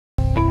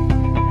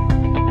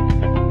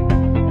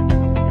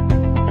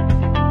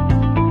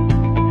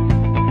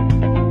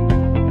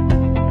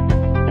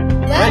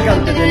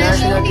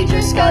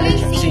Teachers College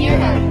Senior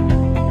High.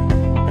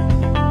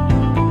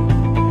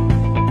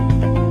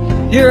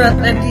 Here at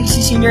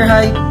NTC Senior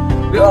High,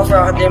 we offer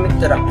academic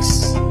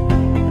tracks.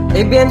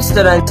 ABM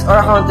students or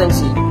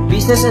accountancy,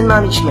 business and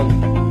management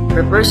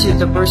prepares you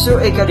to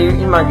pursue a career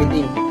in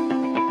marketing,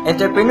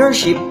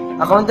 entrepreneurship,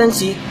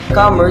 accountancy,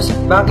 commerce,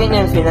 banking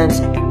and finance,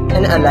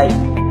 and allied.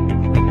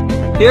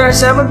 Here are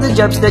some of the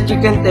jobs that you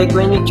can take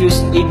when you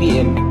choose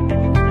ABM.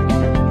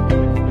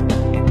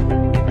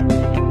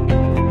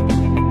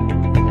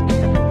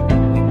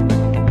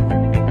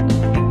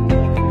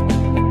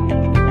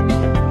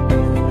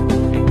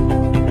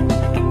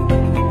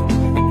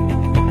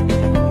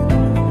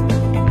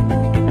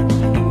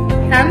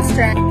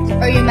 Strength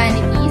or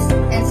humanities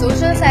and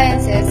social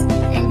sciences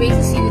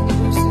embraces you to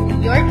pursue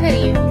your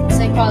career in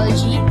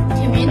psychology,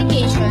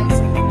 communications,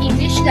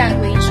 English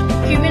language,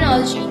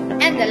 criminology,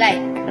 and the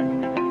like.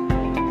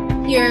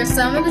 Here are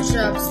some of the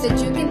jobs that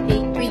you can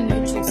take when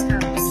you choose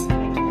HAMS.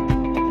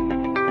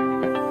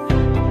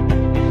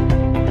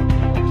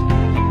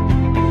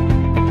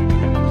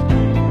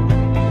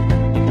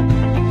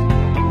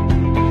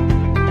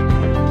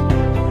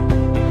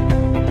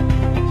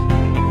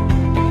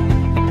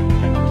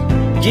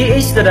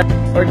 GA students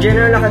or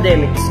general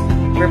academics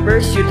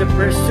prepares you to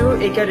pursue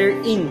a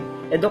career in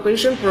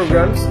education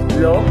programs,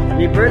 law,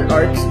 liberal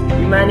arts,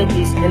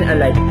 humanities, and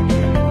allied.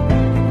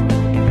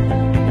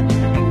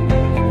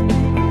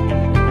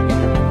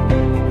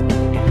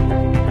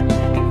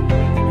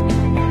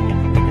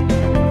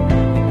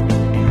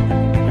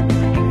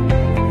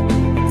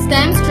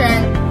 STEM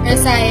strand or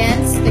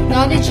science,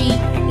 technology,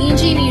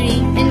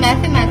 engineering, and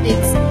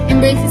mathematics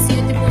embraces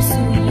you to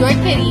pursue your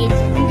career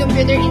in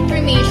computer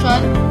information,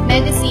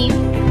 medicine,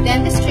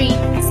 dentistry,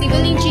 civil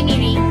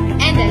engineering,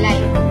 and the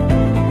like.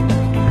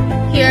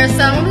 Here are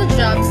some of the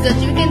jobs that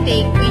you can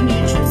take when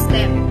you choose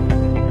them.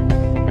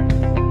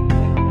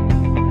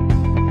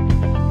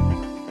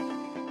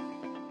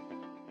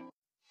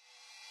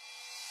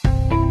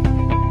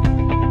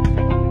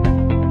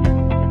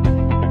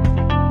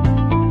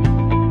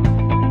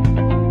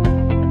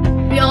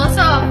 We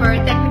also offer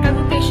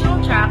technical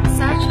vocational tracks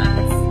such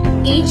as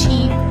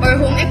HE or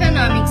Home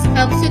Economics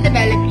helps you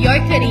develop your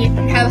career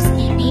in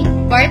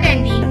housekeeping,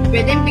 bartending,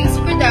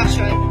 rhythm-based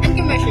production, and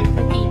commercial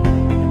cooking.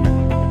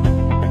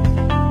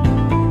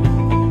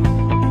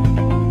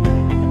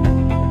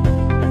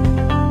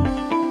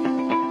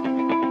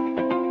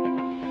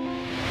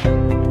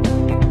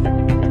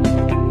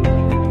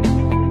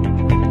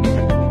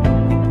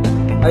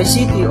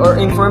 ICT or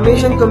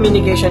Information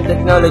Communication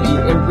Technology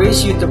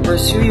embrace you to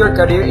pursue your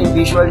career in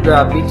visual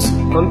graphics,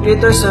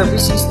 computer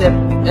service system,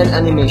 and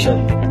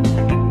animation.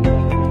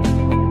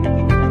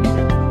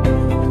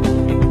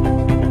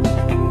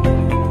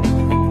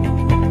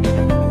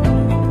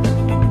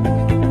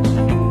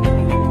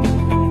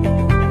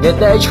 Get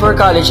the edge for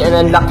college and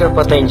unlock your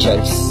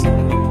potentials.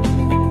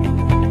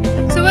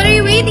 So what are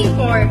you waiting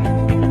for?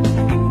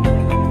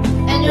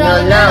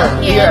 Enroll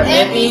now here at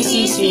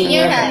NTC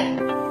Senior High.